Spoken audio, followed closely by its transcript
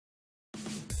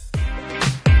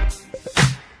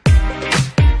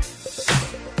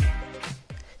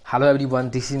Hello everyone,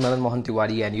 this is Madan Mohan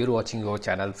Tiwari and your watching your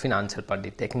channel financial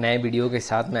पंडित। एक नए video के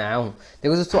साथ मैं आया हूँ।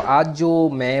 देखो दोस्तों, आज जो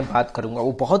मैं बात करूँगा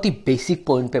वो बहुत ही बेसिक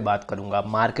पॉइंट पे बात करूँगा।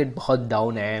 मार्केट बहुत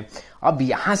डाउन है, अब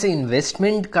यहाँ से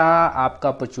इन्वेस्टमेंट का आपका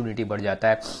अपॉर्चुनिटी बढ़ जाता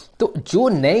है। तो जो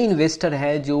नए इन्वेस्टर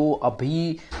है, जो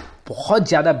अभी बहुत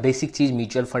ज़्यादा बेसिक चीज़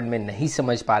म्यूचुअल फंड में नहीं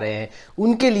समझ पा रहे हैं,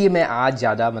 उनके लिए मैं आज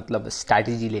ज़्यादा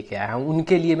स्ट्रैटेजी लेके आया हूँ।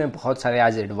 उनके लिए मैं बहुत सारे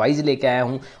आज एडवाइस लेके आया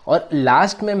हूँ। और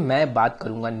लास्ट में मैं बात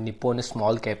करूँगा निप्पॉन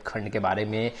स्मॉल कैप फंड के बारे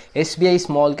में, SBI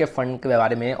स्मॉल कैप फंड के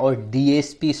बारे में और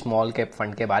DSP स्मॉल कैप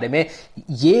फंड के बारे में।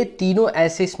 ये तीनों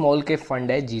ऐसे स्मॉल कैप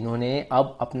फंड है जिन्होंने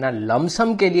अब अपना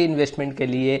लमसम के लिए इन्वेस्टमेंट के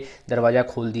लिए दरवाज़ा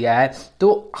खोल दिया है।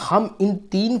 तो हम इन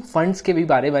तीन फंड्स के भी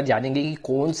बारे में जानेंगे कि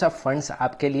कौन सा फंड्स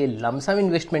आपके लिए लमसम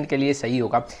इन्वेस्टमेंट के लिए सही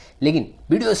होगा। लेकिन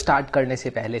वीडियो स्टार्ट करने से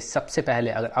पहले सबसे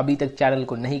पहले अगर अभी तक चैनल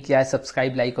को नहीं किया है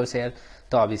सब्सक्राइब, लाइक और शेयर,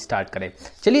 तो अभी स्टार्ट करें।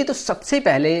 चलिए, तो सबसे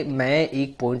पहले मैं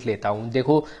एक पॉइंट लेता हूं।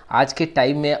 देखो, आज के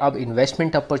टाइम में अब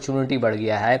इन्वेस्टमेंट अपॉर्चुनिटी बढ़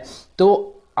गया है,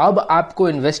 तो अब आपको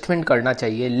इन्वेस्टमेंट करना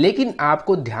चाहिए। लेकिन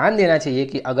आपको ध्यान देना चाहिए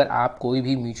कि अगर आप कोई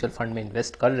भी म्यूचुअल फंड में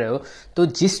इन्वेस्ट कर रहे हो तो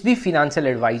जिस भी फिनेंशियल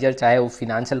एडवाइजर, चाहे वो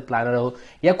फिनेंशियल प्लानर हो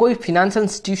या कोई फिनेंशियल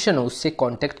इंस्टीट्यूशन हो, उससे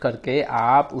कांटेक्ट करके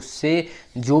आप उससे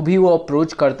जो भी वो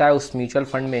अप्रोच करता है उस म्यूचुअल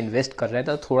फंड में इन्वेस्ट कर रहे हैं,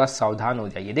 तो थोड़ा सावधान हो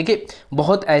जाइए। देखिए,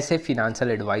 बहुत ऐसे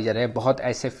फिनेंशियल एडवाइजर है, बहुत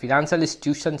ऐसे फिनेंशियल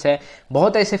इंस्टीट्यूशंस है,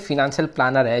 बहुत ऐसे फिनेंशियल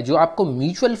प्लानर है जो आपको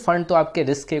म्यूचुअल फंड तो आपके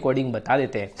रिस्क के अकॉर्डिंग बता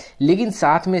देते हैं, लेकिन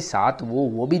साथ में साथ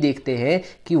वो भी देखते हैं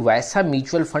कि वैसा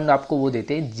म्यूचुअल फंड आपको वो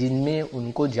देते हैं जिनमें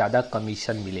उनको ज़्यादा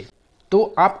कमीशन मिले। तो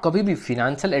आप कभी भी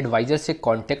फिनेंशियल एडवाइजर से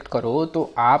कांटेक्ट करो तो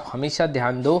आप हमेशा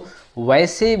ध्यान दो,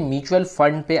 वैसे म्यूचुअल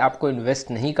फंड पे आपको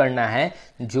इन्वेस्ट नहीं करना है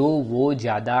जो वो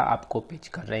ज़्यादा आपको पिच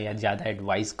कर रहे हैं या ज़्यादा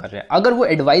एडवाइस कर रहे हैं। अगर वो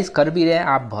एडवाइस कर भी रहे हैं,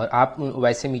 आप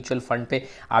वैसे म्यूचुअल फंड पे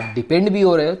आप डिपेंड भी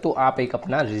हो रहे हो, तो आप एक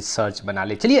अपना रिसर्च बना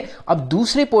ले। चलिए, अब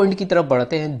दूसरे पॉइंट की तरफ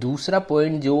बढ़ते हैं। दूसरा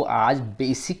पॉइंट जो आज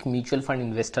बेसिक म्यूचुअल फंड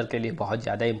इन्वेस्टर के लिए बहुत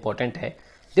ज़्यादा इंपॉर्टेंट है।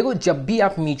 देखो, जब भी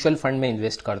आप म्यूचुअल फंड में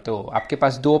इन्वेस्ट करते हो, आपके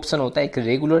पास दो ऑप्शन होता है, एक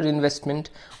रेगुलर इन्वेस्टमेंट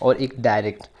और एक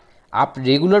डायरेक्ट। आप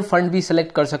रेगुलर फंड भी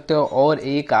सिलेक्ट कर सकते हो और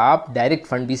एक आप डायरेक्ट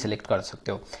फंड भी सिलेक्ट कर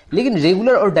सकते हो। लेकिन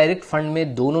रेगुलर और डायरेक्ट फंड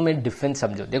में दोनों में डिफरेंस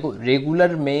समझो। देखो,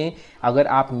 रेगुलर में अगर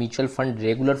आप म्यूचुअल फंड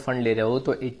रेगुलर फंड ले रहे हो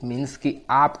तो इट मीन्स कि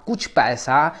आप कुछ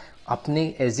पैसा अपने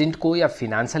एजेंट को या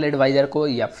फिनेंशियल एडवाइजर को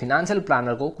या फिनेंशियल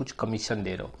प्लानर को कुछ कमीशन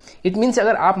दे रहे हो। इट मीन्स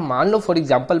अगर आप मान लो फॉर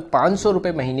एग्जांपल 500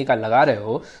 रुपये महीने का लगा रहे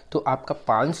हो, तो आपका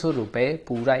 500 रुपये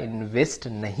पूरा इन्वेस्ट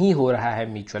नहीं हो रहा है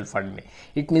म्यूचुअल फंड में।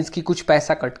 इट मीन्स कि कुछ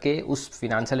पैसा कट के उस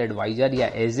फिनेंशियल एडवाइजर या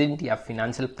एजेंट या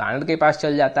फिनेंशियल प्लानर के पास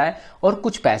चल जाता है और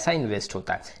कुछ पैसा इन्वेस्ट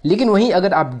होता है। लेकिन वहीं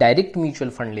अगर आप डायरेक्ट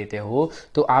म्यूचुअल फंड लेते हो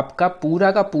तो आपका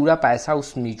पूरा का पूरा पैसा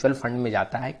उस म्यूचुअल फंड में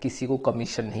जाता है, किसी को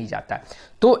कमीशन नहीं जाता है।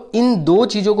 तो इन दो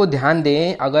चीज़ों को ध्यान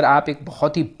दें। अगर आप एक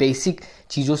बहुत ही बेसिक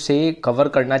चीज़ों से कवर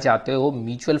करना चाहते हो,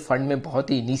 म्यूचुअल फंड में बहुत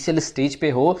ही इनिशियल स्टेज पे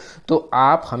हो, तो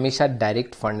आप हमेशा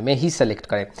डायरेक्ट फंड में ही सेलेक्ट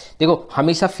करें। देखो,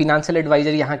 हमेशा फिनेंशियल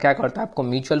एडवाइजर यहाँ क्या करता है, आपको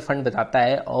म्यूचुअल फंड बताता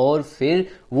है और फिर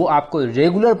वो आपको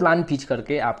रेगुलर प्लान पिच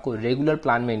करके, आपको रेगुलर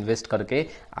प्लान में इन्वेस्ट करके,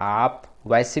 आप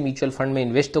वैसे म्यूचुअल फंड में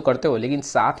इन्वेस्ट तो करते हो लेकिन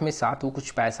साथ में साथ वो कुछ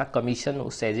पैसा कमीशन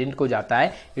उस एजेंट को जाता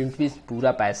है। इट मींस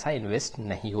पूरा पैसा इन्वेस्ट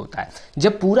नहीं होता है।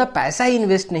 जब पूरा पैसा ही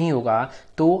इन्वेस्ट नहीं होगा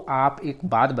तो आप एक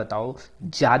बात बताओ,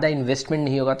 ज़्यादा इन्वेस्टमेंट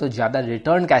नहीं होगा तो ज़्यादा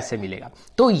रिटर्न कैसे मिलेगा?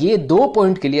 तो ये दो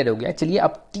पॉइंट क्लियर हो गया। चलिए,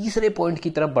 अब तीसरे पॉइंट की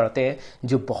तरफ बढ़ते हैं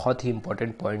जो बहुत ही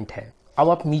इंपॉर्टेंट पॉइंट है। अब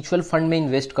आप म्यूचुअल फंड में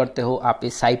इन्वेस्ट करते हो, आप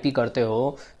SIP करते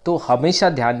हो, तो हमेशा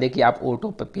ध्यान दें कि आप ऑटो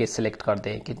पे सेलेक्ट कर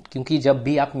दें, क्योंकि जब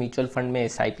भी आप म्यूचुअल फंड में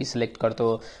SIP सेलेक्ट करते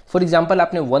हो, फॉर एग्जांपल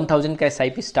आपने 1000 का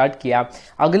SIP स्टार्ट किया,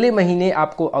 अगले महीने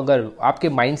आपको अगर आपके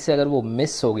माइंड से अगर वो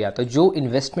मिस हो गया तो जो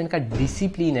इन्वेस्टमेंट का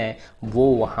डिसिप्लिन है वो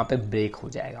वहाँ पे ब्रेक हो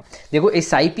जाएगा। देखो,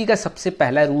 SIP का सबसे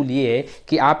पहला रूल ये है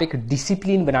कि आप एक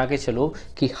डिसिप्लिन बना के चलो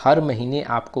कि हर महीने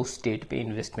आपको स्टेट पे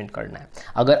इन्वेस्टमेंट करना है।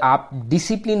 अगर आप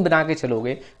डिसिप्लिन बना के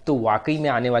चलोगे तो वाकई में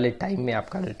आने वाले टाइम में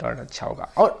आपका रिटर्न अच्छा होगा।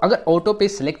 और अगर ऑटो पे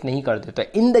सेलेक्ट नहीं करते तो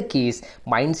इन द केस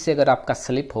माइंड से अगर आपका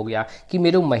स्लिप हो गया कि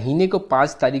मेरे महीने को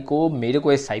 5 तारीख को मेरे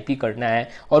को SIP करना है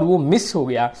और वो मिस हो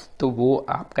गया, तो वो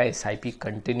आपका SIP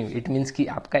कंटिन्यू, इट मीन्स कि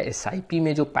आपका SIP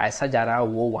में जो पैसा जा रहा है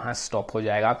वो वहाँ स्टॉप हो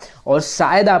जाएगा और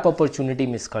शायद आप अपॉर्चुनिटी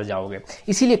मिस कर जाओगे।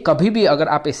 इसीलिए कभी भी अगर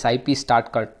आप SIP स्टार्ट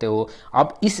करते हो,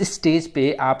 अब इस स्टेज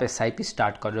पे आप SIP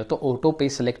स्टार्ट कर रहे हो, तो ऑटो पे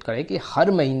सेलेक्ट करें कि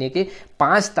हर महीने के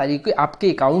 5 तारीख को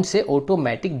आपके अकाउंट से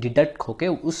ऑटोमेटिक डिडक्ट होके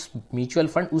उस म्यूचुअल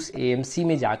फंड, उस AMC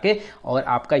में जाके और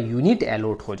आपका यूनिट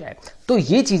अलॉट हो जाए। तो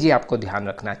ये चीजें आपको ध्यान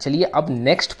रखना। चलिए, अब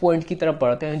नेक्स्ट पॉइंट की तरफ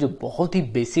बढ़ते हैं जो बहुत ही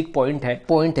बेसिक पॉइंट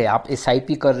है। आप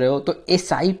SIP कर रहे हो तो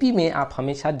SIP में आप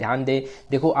हमेशा ध्यान दें।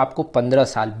 देखो, आपको 15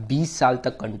 साल 20 साल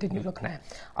तक कंटिन्यू रखना है।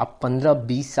 अब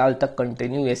 15-20 साल तक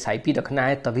कंटिन्यू SIP रखना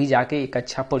है, तभी जाके एक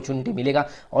अच्छा अपॉर्चुनिटी मिलेगा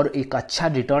और एक अच्छा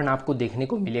रिटर्न आपको देखने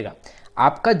को मिलेगा।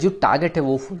 आपका जो टारगेट है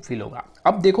वो फुलफिल होगा।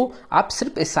 अब देखो, आप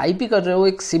सिर्फ एसआईपी कर रहे हो,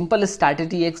 एक सिंपल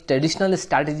स्ट्रैटेजी, एक ट्रेडिशनल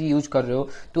स्ट्रैटेजी यूज कर रहे हो,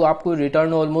 तो आपको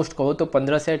रिटर्न ऑलमोस्ट कहो तो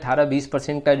 15 से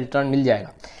 18-20% का रिटर्न मिल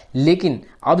जाएगा। लेकिन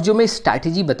अब जो मैं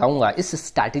स्ट्रैटेजी बताऊंगा, इस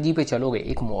स्ट्रैटेजी पे चलोगे,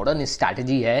 एक मॉडर्न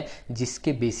स्ट्रैटेजी है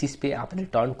जिसके बेसिस पे आप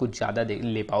रिटर्न कुछ ज़्यादा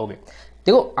ले पाओगे।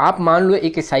 देखो, आप मान लो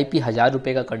एक एसआईपी 1000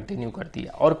 रुपये का कंटिन्यू कर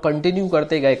दिया और कंटिन्यू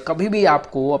करते गए, कभी भी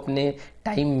आपको अपने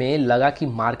टाइम में लगा कि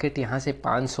मार्केट यहाँ से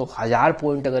 500-1000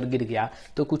 पॉइंट अगर गिर गया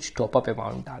तो कुछ टॉपअप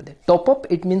अमाउंट डाल दे। टॉपअप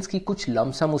इट मीन्स कि कुछ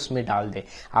लमसम उसमें डाल दे।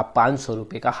 आप 500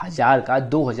 रुपये का, 1000 का,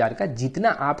 2000 का, जितना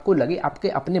आपको लगे आपके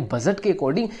अपने बजट के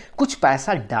अकॉर्डिंग कुछ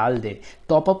पैसा डाल दे,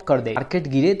 टॉपअप कर दे। मार्केट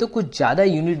गिरे तो कुछ ज़्यादा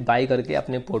यूनिट बाई करके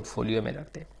अपने पोर्टफोलियो में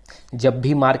रख दे। जब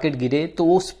भी मार्केट गिरे तो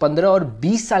उस 15 और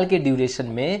 20 साल के ड्यूरेशन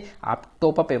में आप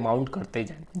टॉपअप अमाउंट करते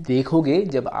जाएं। देखोगे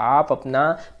जब आप अपना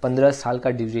 15 साल का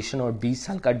ड्यूरेशन और 20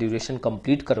 साल का ड्यूरेशन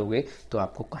कंप्लीट करोगे तो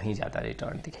आपको कहीं ज़्यादा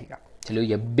रिटर्न दिखेगा। चलो,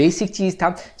 ये बेसिक चीज़ था।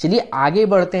 चलिए आगे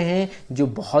बढ़ते हैं, जो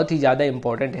बहुत ही ज़्यादा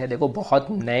इंपॉर्टेंट है। देखो, बहुत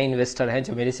नए इन्वेस्टर हैं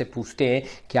जो मेरे से पूछते हैं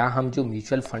क्या हम जो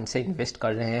म्यूचुअल फंड से इन्वेस्ट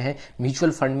कर रहे हैं,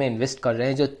 म्यूचुअल फंड में इन्वेस्ट कर रहे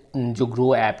हैं, जो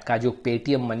ग्रो ऐप का, जो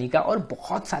पेटीएम मनी का और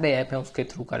बहुत सारे ऐप हैं उसके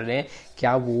थ्रू कर रहे हैं,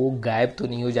 क्या वो गायब तो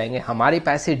नहीं हो जाएंगे, हमारे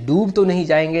पैसे डूब तो नहीं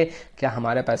जाएंगे, क्या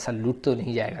हमारा पैसा लूट तो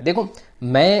नहीं जाएगा? देखो,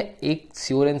 मैं एक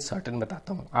श्योर एंड सर्टन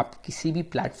बताता हूँ, आप किसी भी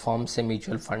प्लेटफॉर्म से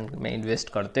म्यूचुअल फंड में इन्वेस्ट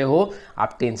करते हो,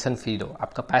 आप टेंशन फ्री रहो,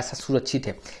 आपका पैसा सुरक्षित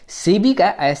है। सेबी का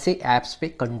ऐसे ऐप्स पे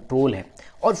कंट्रोल है।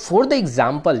 और फॉर द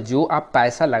एग्जाम्पल, जो आप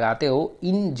पैसा लगाते हो,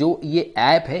 इन जो ये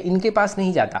ऐप है इनके पास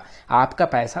नहीं जाता, आपका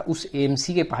पैसा उस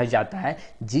एएमसी के पास जाता है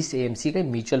जिस एएमसी के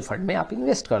म्यूचुअल फंड में आप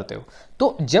इन्वेस्ट करते हो।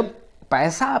 तो जब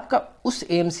पैसा आपका उस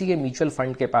एएमसी के म्यूचुअल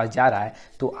फंड के पास जा रहा है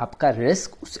तो आपका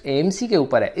रिस्क उस एएमसी के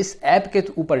ऊपर है, इस ऐप के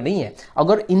ऊपर नहीं है।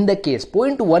 अगर इन द केस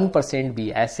 0.1% भी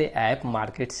ऐसे ऐप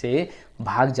मार्केट से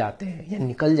भाग जाते हैं या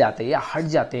निकल जाते हैं या हट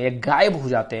जाते हैं या गायब हो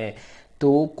जाते हैं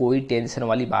तो कोई टेंशन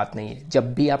वाली बात नहीं है।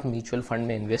 जब भी आप म्यूचुअल फंड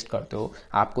में इन्वेस्ट करते हो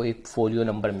आपको एक फोलियो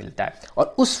नंबर मिलता है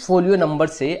और उस फोलियो नंबर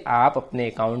से आप अपने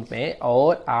अकाउंट में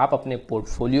और आप अपने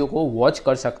पोर्टफोलियो को वॉच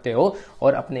कर सकते हो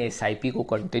और अपने एसआईपी को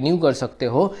कंटिन्यू कर सकते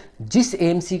हो। जिस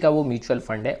एएमसी का वो म्यूचुअल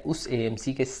फंड है उस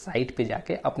एएमसी के साइट पे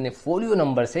जाके अपने फोलियो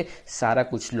नंबर से सारा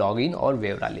कुछ लॉगिन और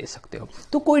ब्यौरा ले सकते हो।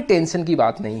 तो कोई टेंशन की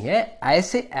बात नहीं है।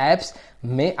 ऐसे ऐप्स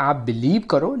में आप बिलीव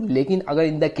करो, लेकिन अगर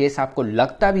इन द केस आपको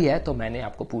लगता भी है तो मैंने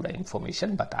आपको पूरा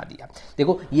इन्फॉर्मेशन बता दिया।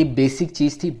 देखो, ये बेसिक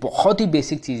चीज़ थी, बहुत ही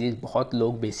बेसिक चीज़ है। बहुत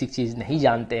लोग बेसिक चीज़ नहीं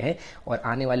जानते हैं और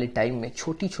आने वाले टाइम में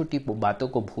छोटी छोटी बातों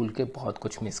को भूल के बहुत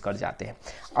कुछ मिस कर जाते हैं।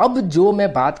 अब जो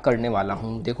मैं बात करने वाला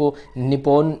हूँ, देखो,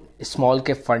 निप्पॉन स्मॉल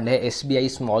कैप फंड है, SBI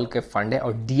स्मॉल कैप फंड है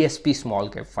और DSP स्मॉल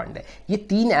कैप फंड है। ये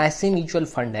 3 ऐसे म्यूचुअल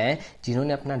फंड हैं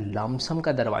जिन्होंने अपना लमसम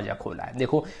का दरवाजा खोला है।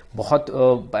 देखो, बहुत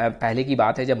पहले की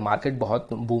बात है जब मार्केट बहुत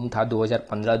बूम था,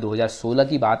 2015-2016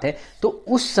 की बात है, तो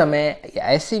उस समय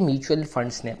ऐसे म्यूचुअल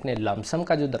फंड्स ने अपने लमसम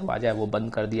का जो दरवाजा है वो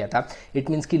बंद कर दिया था। इट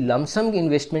मीन्स कि लमसम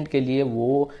इन्वेस्टमेंट के लिए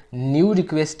वो न्यू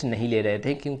रिक्वेस्ट नहीं ले रहे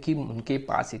थे क्योंकि उनके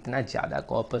पास इतना ज़्यादा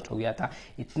कॉर्पोरेट हो गया था,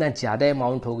 इतना ज़्यादा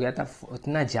अमाउंट हो गया था,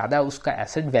 इतना ज़्यादा उसका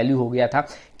एसेट वैल्यू हो गया था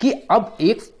कि अब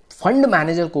एक फंड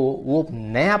मैनेजर को वो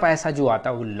नया पैसा जो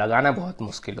आता वो लगाना बहुत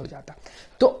मुश्किल हो जाता।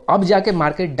 तो अब जाके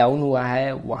मार्केट डाउन हुआ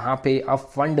है, वहाँ पे अब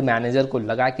फंड मैनेजर को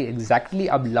लगा कि एग्जैक्टली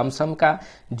अब लमसम का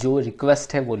जो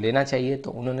रिक्वेस्ट है वो लेना चाहिए,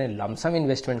 तो उन्होंने लमसम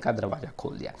इन्वेस्टमेंट का दरवाजा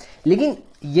खोल दिया। लेकिन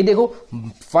ये देखो,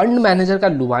 फंड मैनेजर का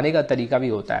लुभाने का तरीका भी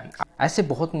होता है। ऐसे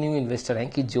बहुत न्यू इन्वेस्टर हैं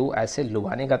कि जो ऐसे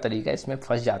लुभाने का तरीका इसमें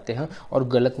फंस जाते हैं और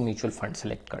गलत म्यूचुअल फंड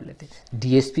सेलेक्ट कर लेते हैं।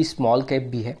 DSP स्मॉल कैप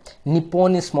भी है,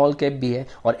 निप्पॉन स्मॉल कैप भी है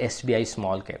और SBI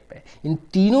स्मॉल कैप है। इन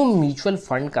तीनों म्यूचुअल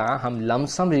फंड का हम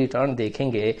लमसम रिटर्न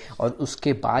देखेंगे और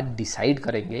उसके बाद डिसाइड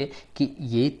करेंगे कि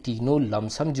ये तीनों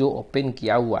लमसम जो ओपन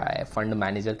किया हुआ है फंड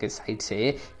मैनेजर के साइड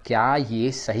से, क्या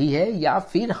ये सही है या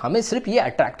फिर हमें सिर्फ ये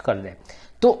अट्रैक्ट कर रहे हैं।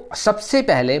 तो सबसे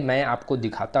पहले मैं आपको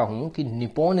दिखाता हूं कि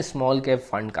निप्पॉन स्मॉल कैप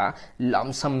फंड का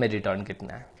लमसम में रिटर्न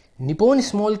कितना है। निप्पॉन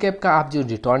स्मॉल कैप का आप जो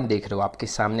रिटर्न देख रहे हो आपके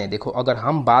सामने, देखो, अगर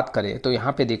हम बात करें तो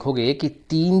यहाँ पे देखोगे कि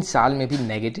 3 साल में भी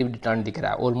नेगेटिव रिटर्न दिख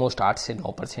रहा है, ऑलमोस्ट 8 से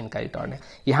 9% का रिटर्न है।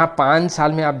 यहाँ 5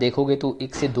 साल में आप देखोगे तो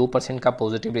 1 से 2% का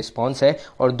पॉजिटिव रिस्पॉन्स है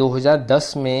और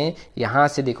 2010 में यहाँ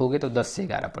से देखोगे तो 10 से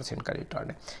 11% का रिटर्न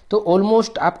है। तो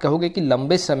ऑलमोस्ट आप कहोगे कि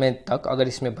लंबे समय तक अगर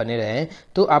इसमें बने रहें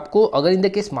तो आपको, अगर इन द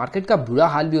केस मार्केट का बुरा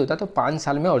हाल भी होता तो 5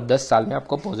 साल में और 10 साल में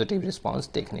आपको पॉजिटिव रिस्पॉन्स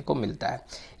देखने को मिलता है।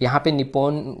 यहाँ पे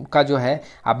निप्पॉन का जो है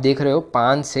आप देख रहे हो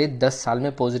 5 से 10 साल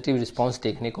में पॉजिटिव रिस्पांस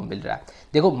देखने को मिल रहा है।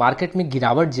 देखो, मार्केट में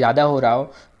गिरावट ज़्यादा हो रहा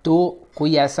हो तो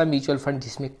कोई ऐसा म्यूचुअल फंड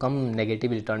जिसमें कम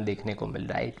नेगेटिव रिटर्न देखने को मिल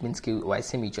रहा है, इट मीन्स कि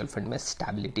वैसे म्यूचुअल फंड में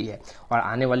स्टेबिलिटी है और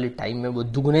आने वाले टाइम में वो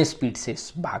दुगने स्पीड से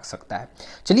भाग सकता है।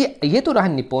 चलिए, ये तो रहा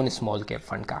निप्पॉन स्मॉल कैप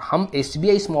फंड का। हम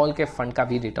SBI स्मॉल कैप फंड का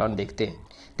भी रिटर्न देखते हैं।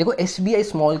 देखो SBI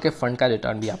स्मॉल के फंड का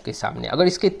रिटर्न भी आपके सामने, अगर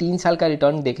इसके 3 साल का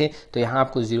रिटर्न देखें तो यहाँ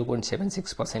आपको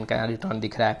 0.76% का यहाँ रिटर्न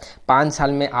दिख रहा है, 5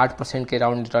 साल में 8% के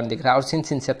राउंड रिटर्न दिख रहा है, और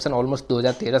सिंस इंसेप्शन ऑलमोस्ट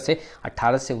 2013 से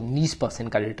 18 से 19%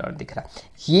 का रिटर्न दिख रहा है।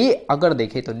 ये अगर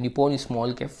देखें तो निप्पॉन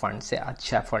स्मॉल के फंड से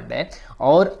अच्छा फंड है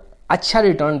और अच्छा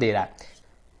रिटर्न दे रहा है।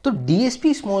 तो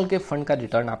DSP स्मॉल कैप फंड का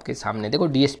रिटर्न आपके सामने, देखो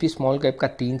DSP स्मॉल कैप का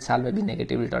 3 साल में भी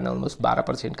नेगेटिव रिटर्न है ऑलमोस्ट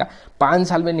 12% का, 5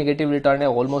 साल में नेगेटिव रिटर्न है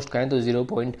ऑलमोस्ट कहें तो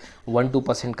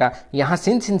 0.12% का, यहाँ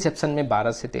सिंस इंसेप्शन में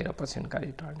 12 से 13% का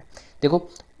रिटर्न है। देखो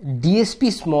DSP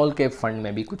स्मॉल कैप फंड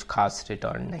में भी कुछ खास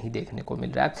रिटर्न नहीं देखने को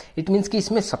मिल रहा है। इट मीन्स कि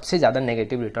इसमें सबसे ज़्यादा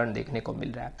नेगेटिव रिटर्न देखने को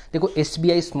मिल रहा है। देखो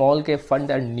SBI स्मॉल कैप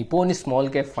फंड और निप्पॉन स्मॉल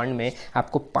कैप फंड में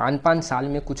आपको 5-5 साल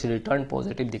में कुछ रिटर्न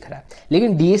पॉजिटिव दिख रहा है,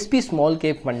 लेकिन DSP स्मॉल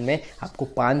कैप फंड में आपको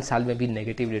 5 साल में भी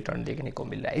नेगेटिव रिटर्न देखने को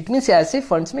मिल रहा है। इट मीन्स ऐसे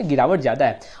फंड्स में गिरावट ज़्यादा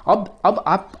है। अब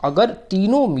आप अगर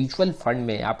तीनों म्यूचुअल फंड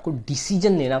में आपको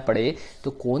डिसीजन लेना पड़े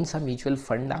तो कौन सा म्यूचुअल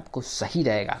फंड आपको सही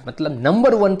रहेगा, मतलब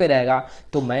नंबर 1 पे रहेगा,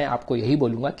 तो मैं आपको यही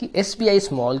बोलूँगा कि SBI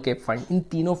small cap fund in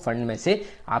तीनों फंड में से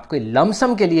आपके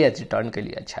लमसम के लिए रिटर्न के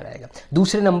लिए अच्छा रहेगा।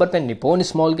 दूसरे नंबर पे निप्पॉन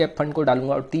स्मॉल कैप फंड को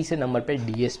डालूंगा और तीसरे नंबर पे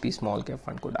DSP स्मॉल कैप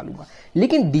फंड को डालूंगा।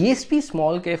 लेकिन DSP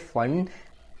स्मॉल कैप फंड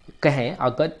कहें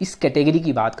अगर इस कैटेगरी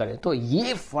की बात करें तो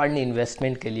ये फंड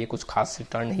इन्वेस्टमेंट के लिए कुछ खास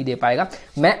रिटर्न नहीं दे पाएगा।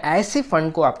 मैं ऐसे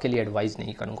फंड को आपके लिए एडवाइस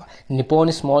नहीं करूंगा।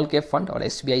 निप्पॉन स्मॉल कैप फंड और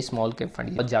SBI स्मॉल कैप फंड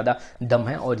बहुत ज़्यादा दम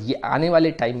है और ये आने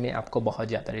वाले टाइम में आपको बहुत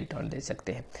ज़्यादा रिटर्न दे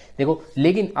सकते हैं। देखो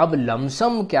लेकिन अब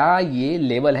लमसम क्या ये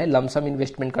लेवल है लमसम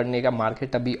इन्वेस्टमेंट करने का,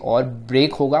 मार्केट अभी और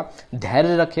ब्रेक होगा,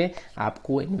 धैर्य रखें,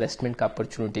 आपको इन्वेस्टमेंट का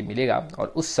अपॉर्चुनिटी मिलेगा और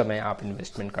उस समय आप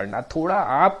इन्वेस्टमेंट करना। थोड़ा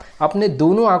आप अपने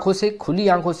दोनों आंखों से, खुली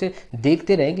आंखों से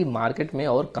देखते रहें कि मार्केट में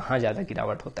और कहाँ ज़्यादा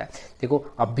गिरावट होता है। देखो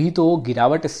अभी तो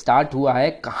गिरावट स्टार्ट हुआ है,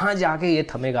 कहाँ जाके ये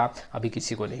थमेगा अभी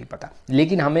किसी को नहीं पता,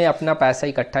 लेकिन हमें अपना पैसा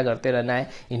इकट्ठा करते रहना है,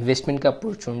 इन्वेस्टमेंट का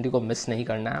अपॉर्चुनिटी को मिस नहीं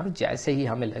करना है, और जैसे ही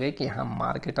हमें लगे कि हाँ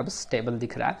मार्केट अब स्टेबल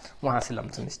दिख रहा है वहाँ से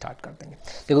लमसम स्टार्ट कर देंगे।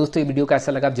 देखो दोस्तों ये वीडियो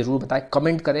कैसा लगा आप जरूर बताएं,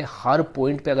 कमेंट करें हर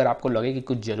पॉइंट पर। अगर आपको लगे कि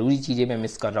कुछ जरूरी चीज़ें मैं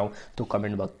मिस कर रहा हूँ तो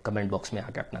कमेंट बॉक्स में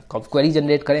आकर अपना क्वेरी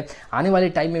जनरेट करें। आने वाले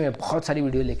टाइम में मैं बहुत सारी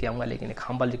वीडियो लेके आऊँगा, लेकिन एक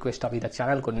हम्बल रिक्वेस्ट, अभी तक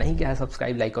चैनल को नहीं किया है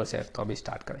सब्सक्राइब, लाइक और शेयर तो अभी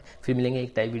स्टार्ट करें। फिर मिलेंगे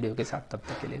एक नई वीडियो के साथ, तब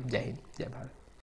तक के लिए जय हिंद जय भारत।